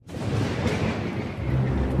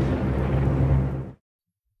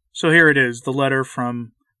So here it is, the letter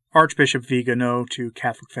from Archbishop Vigano to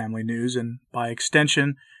Catholic Family News, and by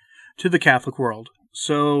extension, to the Catholic world.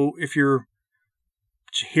 So if you're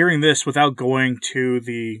hearing this without going to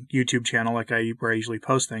the YouTube channel where I usually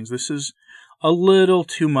post things, this is a little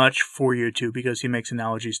too much for YouTube because he makes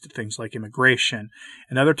analogies to things like immigration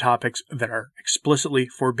and other topics that are explicitly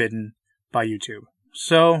forbidden by YouTube.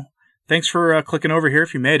 So thanks for clicking over here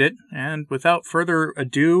if you made it, and without further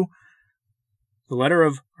ado, the letter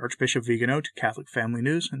of Archbishop Vigano to Catholic Family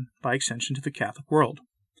News, and by extension to the Catholic world.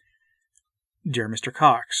 Dear Mr.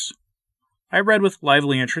 Cox, I read with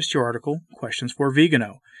lively interest your article, Questions for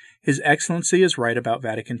Vigano. His Excellency is right about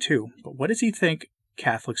Vatican II, but what does he think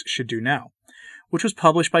Catholics should do now? Which was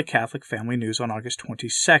published by Catholic Family News on August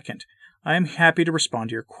 22nd. I am happy to respond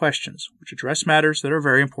to your questions, which address matters that are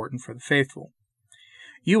very important for the faithful.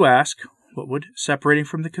 You ask, what would separating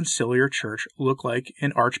from the conciliar church look like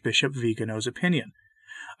in Archbishop Vigano's opinion?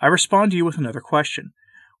 I respond to you with another question.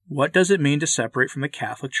 What does it mean to separate from the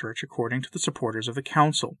Catholic Church according to the supporters of the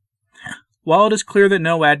Council? While it is clear that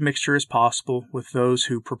no admixture is possible with those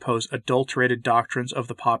who propose adulterated doctrines of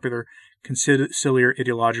the popular conciliar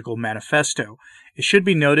ideological manifesto, it should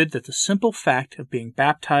be noted that the simple fact of being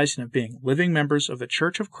baptized and of being living members of the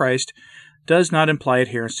Church of Christ does not imply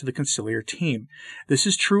adherence to the conciliar team. This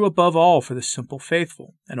is true above all for the simple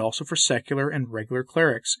faithful, and also for secular and regular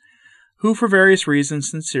clerics, who for various reasons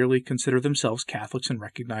sincerely consider themselves Catholics and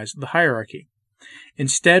recognize the hierarchy.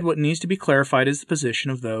 Instead, what needs to be clarified is the position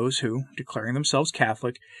of those who, declaring themselves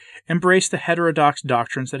Catholic, embrace the heterodox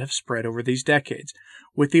doctrines that have spread over these decades,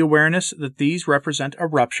 with the awareness that these represent a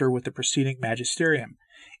rupture with the preceding magisterium.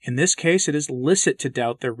 In this case, it is licit to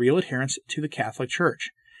doubt their real adherence to the Catholic Church,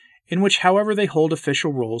 in which, however, they hold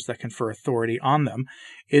official roles that confer authority on them.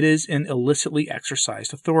 It is an illicitly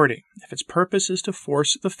exercised authority, if its purpose is to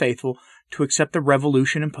force the faithful to accept the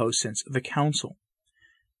revolution imposed since the Council.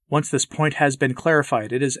 Once this point has been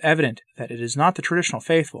clarified, it is evident that it is not the traditional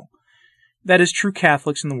faithful, that is, true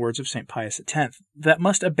Catholics in the words of St. Pius X, that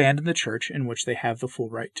must abandon the Church in which they have the full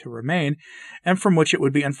right to remain, and from which it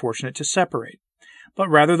would be unfortunate to separate, but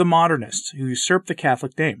rather the modernists who usurp the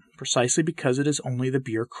Catholic name, precisely because it is only the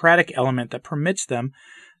bureaucratic element that permits them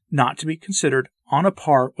not to be considered on a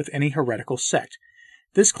par with any heretical sect.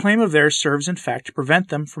 This claim of theirs serves in fact to prevent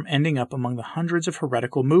them from ending up among the hundreds of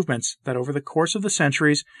heretical movements that over the course of the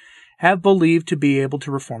centuries have believed to be able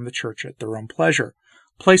to reform the Church at their own pleasure,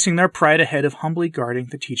 placing their pride ahead of humbly guarding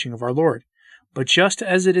the teaching of our Lord. But just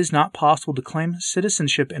as it is not possible to claim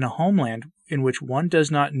citizenship in a homeland in which one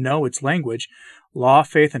does not know its language, law,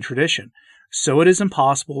 faith, and tradition, so it is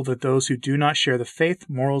impossible that those who do not share the faith,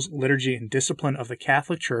 morals, liturgy, and discipline of the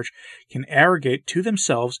Catholic Church can arrogate to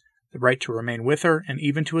themselves the right to remain with her and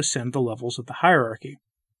even to ascend the levels of the hierarchy.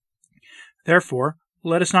 Therefore,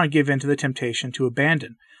 let us not give in to the temptation to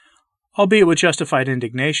abandon, albeit with justified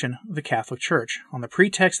indignation, the Catholic Church, on the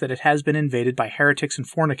pretext that it has been invaded by heretics and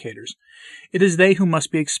fornicators. It is they who must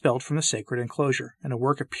be expelled from the sacred enclosure, in a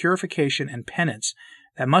work of purification and penance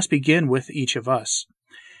that must begin with each of us.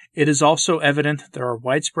 It is also evident that there are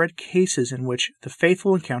widespread cases in which the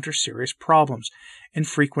faithful encounter serious problems in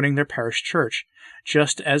frequenting their parish church,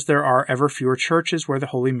 just as there are ever fewer churches where the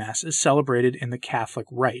Holy Mass is celebrated in the Catholic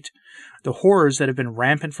rite. The horrors that have been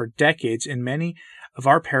rampant for decades in many of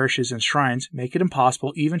our parishes and shrines make it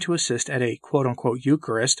impossible even to assist at a quote-unquote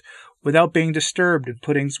Eucharist without being disturbed and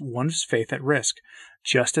putting one's faith at risk,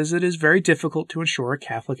 just as it is very difficult to ensure a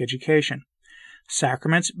Catholic education.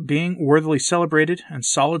 Sacraments being worthily celebrated, and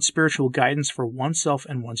solid spiritual guidance for oneself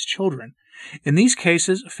and one's children. In these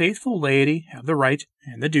cases, faithful laity have the right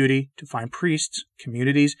and the duty to find priests,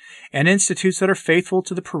 communities, and institutes that are faithful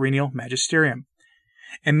to the perennial magisterium.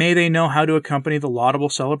 And may they know how to accompany the laudable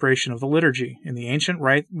celebration of the liturgy in the ancient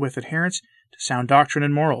rite with adherence to sound doctrine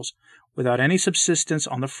and morals, without any subsistence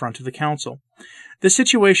on the front of the council. The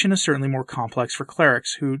situation is certainly more complex for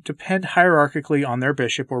clerics who depend hierarchically on their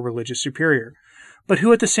bishop or religious superior, but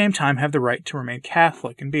who at the same time have the right to remain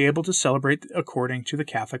Catholic and be able to celebrate according to the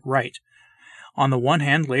Catholic rite. On the one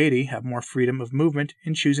hand, laity have more freedom of movement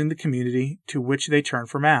in choosing the community to which they turn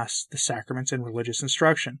for Mass, the sacraments, and religious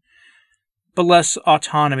instruction, but less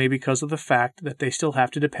autonomy because of the fact that they still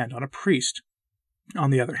have to depend on a priest.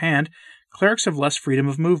 On the other hand, clerics have less freedom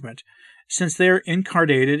of movement, since they are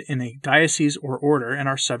incarnated in a diocese or order and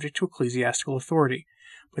are subject to ecclesiastical authority,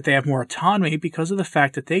 but they have more autonomy because of the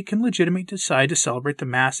fact that they can legitimately decide to celebrate the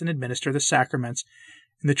Mass and administer the sacraments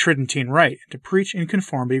in the Tridentine Rite, and to preach in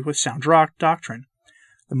conformity with sound doctrine.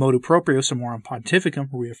 The motu proprio Summorum Pontificum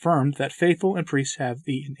reaffirmed that faithful and priests have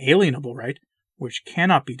the inalienable right, which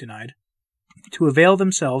cannot be denied, to avail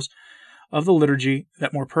themselves of the liturgy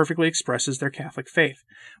that more perfectly expresses their Catholic faith.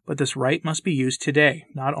 But this rite must be used today,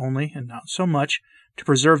 not only and not so much to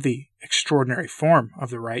preserve the extraordinary form of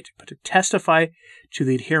the rite, but to testify to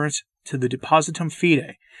the adherence to the depositum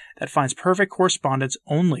fide that finds perfect correspondence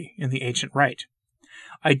only in the ancient rite.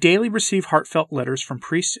 I daily receive heartfelt letters from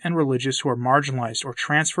priests and religious who are marginalized or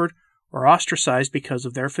transferred or ostracized because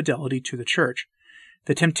of their fidelity to the Church.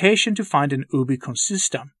 The temptation to find an ubi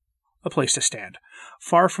consistem, a place to stand,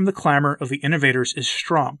 far from the clamor of the innovators is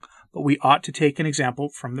strong, but we ought to take an example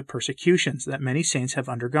from the persecutions that many saints have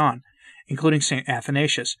undergone, including St.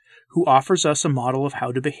 Athanasius, who offers us a model of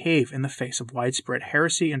how to behave in the face of widespread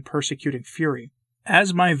heresy and persecuting fury.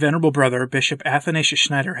 As my venerable brother, Bishop Athanasius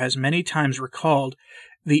Schneider, has many times recalled,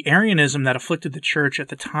 the Arianism that afflicted the Church at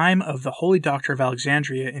the time of the Holy Doctor of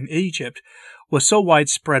Alexandria in Egypt was so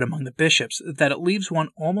widespread among the bishops that it leaves one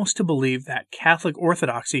almost to believe that Catholic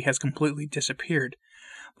orthodoxy has completely disappeared.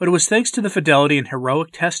 But it was thanks to the fidelity and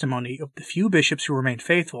heroic testimony of the few bishops who remained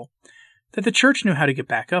faithful that the Church knew how to get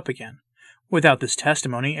back up again. Without this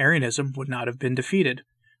testimony, Arianism would not have been defeated.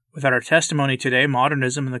 Without our testimony today,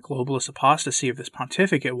 modernism and the globalist apostasy of this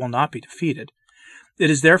pontificate will not be defeated. It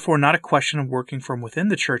is therefore not a question of working from within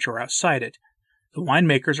the Church or outside it. The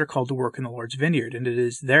winemakers are called to work in the Lord's vineyard, and it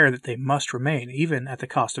is there that they must remain, even at the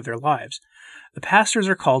cost of their lives. The pastors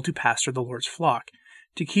are called to pastor the Lord's flock,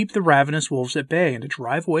 to keep the ravenous wolves at bay, and to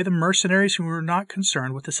drive away the mercenaries who are not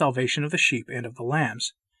concerned with the salvation of the sheep and of the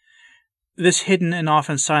lambs. This hidden and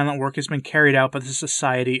often silent work has been carried out by the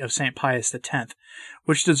Society of St. Pius X,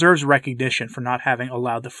 which deserves recognition for not having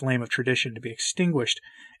allowed the flame of tradition to be extinguished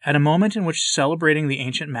at a moment in which celebrating the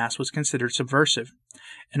ancient Mass was considered subversive,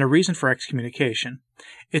 and a reason for excommunication.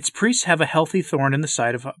 Its priests have a healthy thorn in the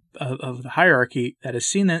side of the hierarchy that has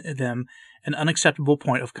seen in them an unacceptable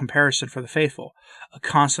point of comparison for the faithful, a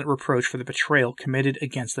constant reproach for the betrayal committed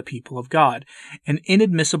against the people of God, an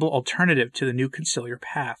inadmissible alternative to the new conciliar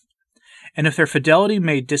path. And if their fidelity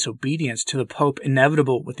made disobedience to the Pope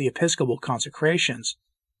inevitable with the episcopal consecrations,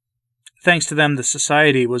 thanks to them the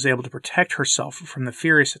Society was able to protect herself from the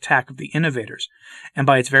furious attack of the innovators, and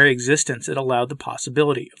by its very existence it allowed the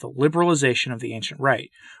possibility of the liberalization of the ancient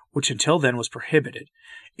rite, which until then was prohibited.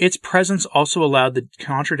 Its presence also allowed the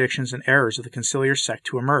contradictions and errors of the conciliar sect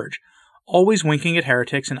to emerge, always winking at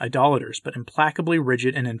heretics and idolaters, but implacably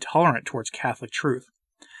rigid and intolerant towards Catholic truth.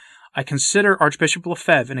 I consider Archbishop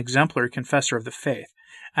Lefebvre an exemplary confessor of the faith,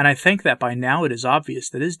 and I think that by now it is obvious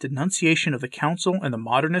that his denunciation of the Council and the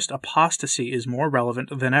modernist apostasy is more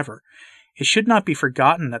relevant than ever. It should not be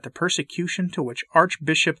forgotten that the persecution to which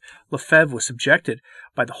Archbishop Lefebvre was subjected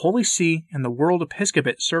by the Holy See and the world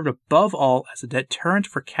episcopate served above all as a deterrent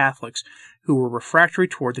for Catholics who were refractory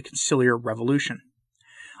toward the conciliar revolution.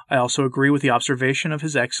 I also agree with the observation of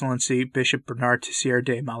His Excellency Bishop Bernard Tessier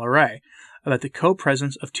de Malaray about the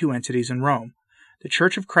co-presence of two entities in Rome. The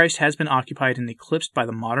Church of Christ has been occupied and eclipsed by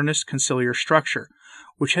the modernist conciliar structure,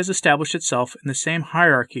 which has established itself in the same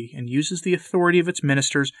hierarchy and uses the authority of its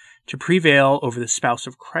ministers to prevail over the spouse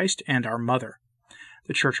of Christ and our Mother.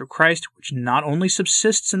 The Church of Christ, which not only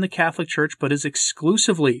subsists in the Catholic Church but is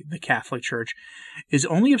exclusively the Catholic Church, is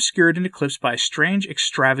only obscured and eclipsed by a strange,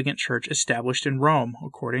 extravagant church established in Rome,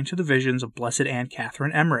 according to the visions of Blessed Anne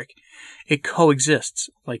Catherine Emmerich. It coexists,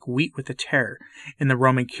 like wheat with the tare, in the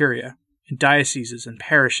Roman Curia, in dioceses and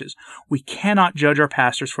parishes. We cannot judge our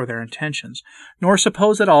pastors for their intentions, nor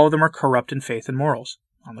suppose that all of them are corrupt in faith and morals.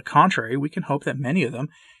 On the contrary, we can hope that many of them,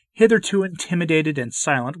 hitherto intimidated and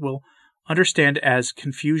silent, will understand as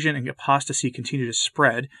confusion and apostasy continue to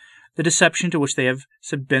spread, the deception to which they have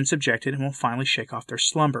been subjected, and will finally shake off their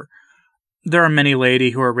slumber. There are many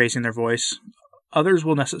laity who are raising their voice. Others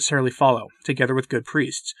will necessarily follow, together with good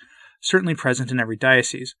priests, certainly present in every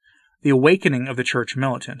diocese. The awakening of the church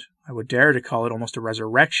militant, I would dare to call it almost a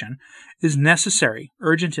resurrection, is necessary,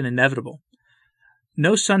 urgent, and inevitable.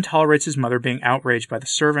 No son tolerates his mother being outraged by the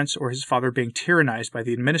servants or his father being tyrannized by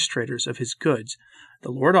the administrators of his goods.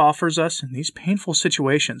 The Lord offers us, in these painful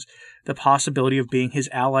situations, the possibility of being his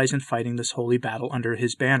allies in fighting this holy battle under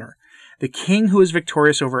his banner. The King who is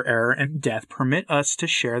victorious over error and death permit us to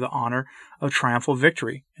share the honor of triumphal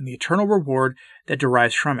victory and the eternal reward that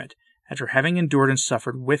derives from it, after having endured and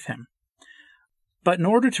suffered with him. But in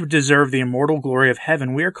order to deserve the immortal glory of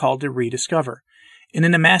heaven, we are called to rediscover. In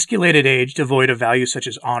an emasculated age devoid of values such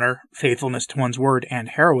as honor, faithfulness to one's word, and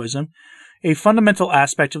heroism, a fundamental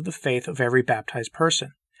aspect of the faith of every baptized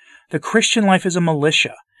person. The Christian life is a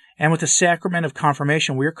militia, and with the sacrament of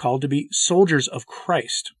confirmation we are called to be soldiers of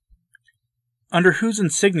Christ, under whose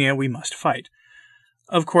insignia we must fight.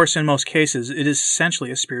 Of course, in most cases, it is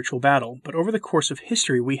essentially a spiritual battle, but over the course of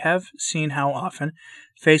history, we have seen how often,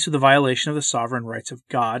 faced with the violation of the sovereign rights of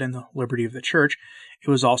God and the liberty of the Church, it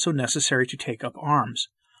was also necessary to take up arms.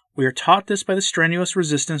 We are taught this by the strenuous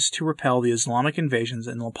resistance to repel the Islamic invasions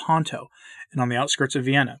in Lepanto and on the outskirts of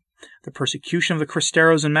Vienna, the persecution of the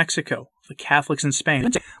Cristeros in Mexico, the Catholics in Spain,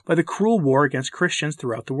 and by the cruel war against Christians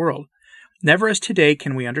throughout the world. Never as today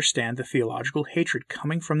can we understand the theological hatred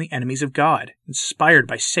coming from the enemies of God, inspired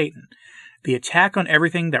by Satan, the attack on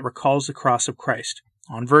everything that recalls the cross of Christ,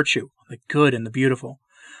 on virtue, on the good and the beautiful,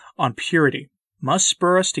 on purity, must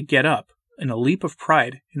spur us to get up in a leap of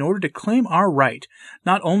pride in order to claim our right,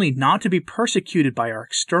 not only not to be persecuted by our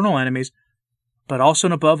external enemies, but also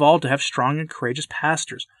and above all to have strong and courageous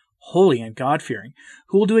pastors, holy and God-fearing,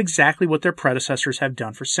 who will do exactly what their predecessors have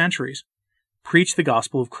done for centuries. Preach the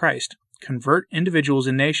gospel of Christ, convert individuals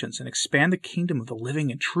and nations, and expand the kingdom of the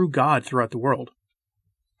living and true God throughout the world.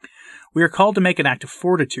 We are called to make an act of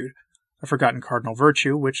fortitude, a forgotten cardinal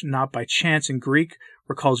virtue, which not by chance in Greek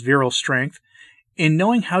recalls virile strength, in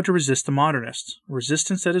knowing how to resist the modernists, a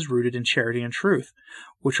resistance that is rooted in charity and truth,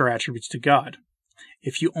 which are attributes to God.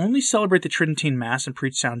 If you only celebrate the Tridentine Mass and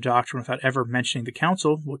preach sound doctrine without ever mentioning the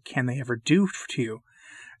Council, what can they ever do to you?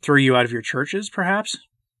 Throw you out of your churches, perhaps?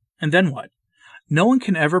 And then what? No one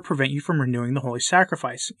can ever prevent you from renewing the holy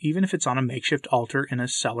sacrifice, even if it's on a makeshift altar in a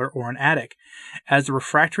cellar or an attic, as the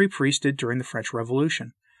refractory priest did during the French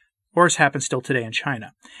Revolution, or as happens still today in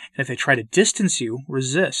China. And if they try to distance you,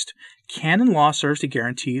 resist. Canon law serves to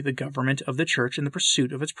guarantee the government of the Church in the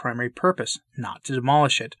pursuit of its primary purpose, not to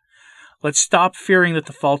demolish it. Let's stop fearing that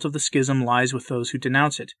the fault of the schism lies with those who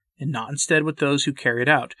denounce it, and not instead with those who carry it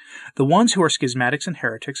out. The ones who are schismatics and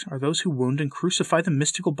heretics are those who wound and crucify the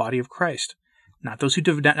mystical body of Christ, not those who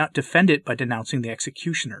do not defend it by denouncing the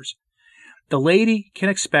executioners. The laity can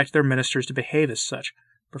expect their ministers to behave as such,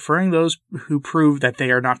 preferring those who prove that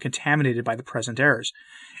they are not contaminated by the present errors.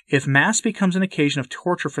 If Mass becomes an occasion of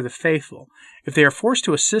torture for the faithful, if they are forced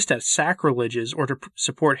to assist at sacrileges or to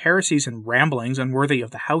support heresies and ramblings unworthy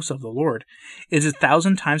of the house of the Lord, it is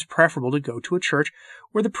 1,000 times preferable to go to a church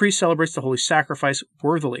where the priest celebrates the holy sacrifice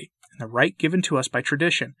worthily, in the rite given to us by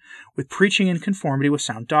tradition, with preaching in conformity with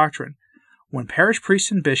sound doctrine. When parish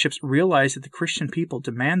priests and bishops realize that the Christian people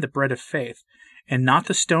demand the bread of faith, and not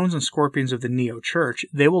the stones and scorpions of the neo-church,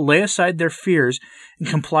 they will lay aside their fears and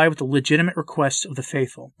comply with the legitimate requests of the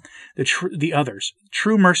faithful. The others,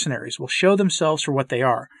 true mercenaries, will show themselves for what they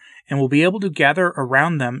are, and will be able to gather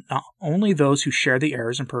around them not only those who share the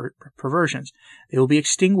errors and perversions. They will be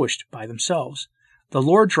extinguished by themselves. The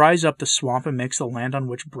Lord dries up the swamp and makes the land on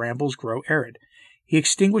which brambles grow arid. He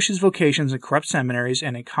extinguishes vocations in corrupt seminaries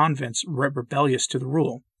and in convents rebellious to the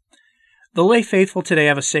rule. The lay faithful today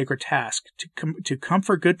have a sacred task, to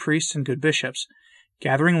comfort good priests and good bishops,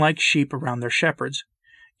 gathering like sheep around their shepherds.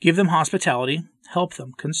 Give them hospitality, help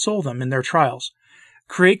them, console them in their trials.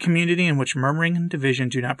 Create community in which murmuring and division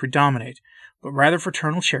do not predominate, but rather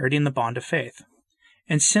fraternal charity in the bond of faith.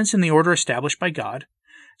 And since in the order established by God,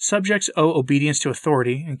 subjects owe obedience to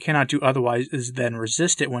authority and cannot do otherwise than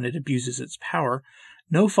resist it when it abuses its power,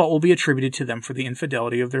 no fault will be attributed to them for the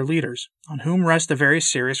infidelity of their leaders, on whom rests a very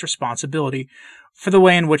serious responsibility for the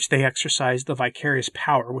way in which they exercise the vicarious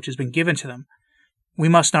power which has been given to them. We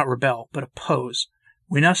must not rebel, but oppose.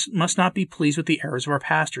 We must not be pleased with the errors of our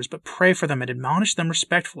pastors, but pray for them and admonish them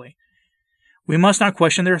respectfully. We must not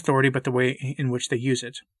question their authority, but the way in which they use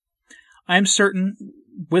it. I am certain,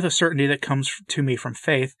 with a certainty that comes to me from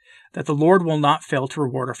faith, that the Lord will not fail to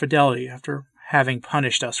reward our fidelity after having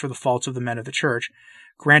punished us for the faults of the men of the Church,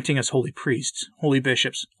 granting us holy priests, holy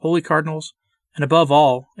bishops, holy cardinals, and above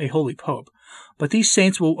all, a holy pope. But these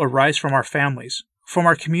saints will arise from our families, from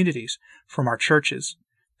our communities, from our churches.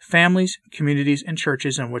 Families, communities, and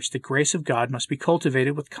churches in which the grace of God must be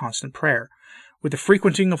cultivated with constant prayer, with the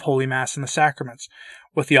frequenting of Holy Mass and the sacraments,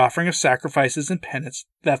 with the offering of sacrifices and penance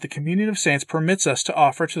that the communion of saints permits us to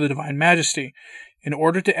offer to the Divine Majesty, in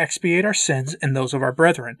order to expiate our sins and those of our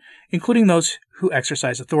brethren, including those who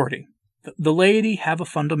exercise authority. The laity have a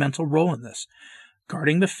fundamental role in this,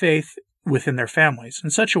 guarding the faith within their families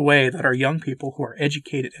in such a way that our young people who are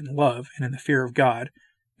educated in love and in the fear of God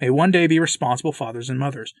may one day be responsible fathers and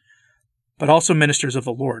mothers, but also ministers of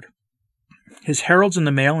the Lord, his heralds in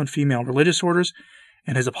the male and female religious orders,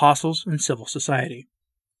 and his apostles in civil society.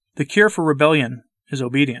 The cure for rebellion is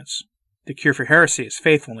obedience. The cure for heresy is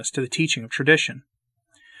faithfulness to the teaching of tradition.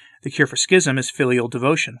 The cure for schism is filial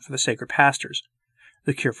devotion for the sacred pastors.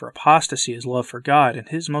 The cure for apostasy is love for God and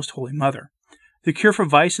His most holy Mother. The cure for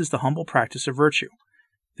vice is the humble practice of virtue.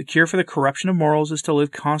 The cure for the corruption of morals is to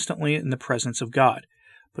live constantly in the presence of God,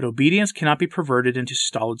 but obedience cannot be perverted into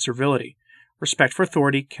stolid servility. Respect for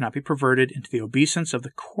authority cannot be perverted into the obeisance of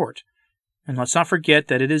the court. And let's not forget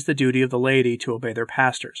that it is the duty of the laity to obey their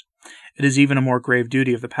pastors. It is even a more grave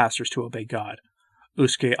duty of the pastors to obey God.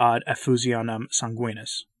 Usque ad effusionem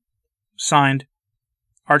sanguinis. Signed,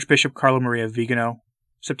 Archbishop Carlo Maria Vigano,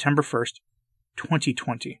 September 1st,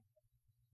 2020.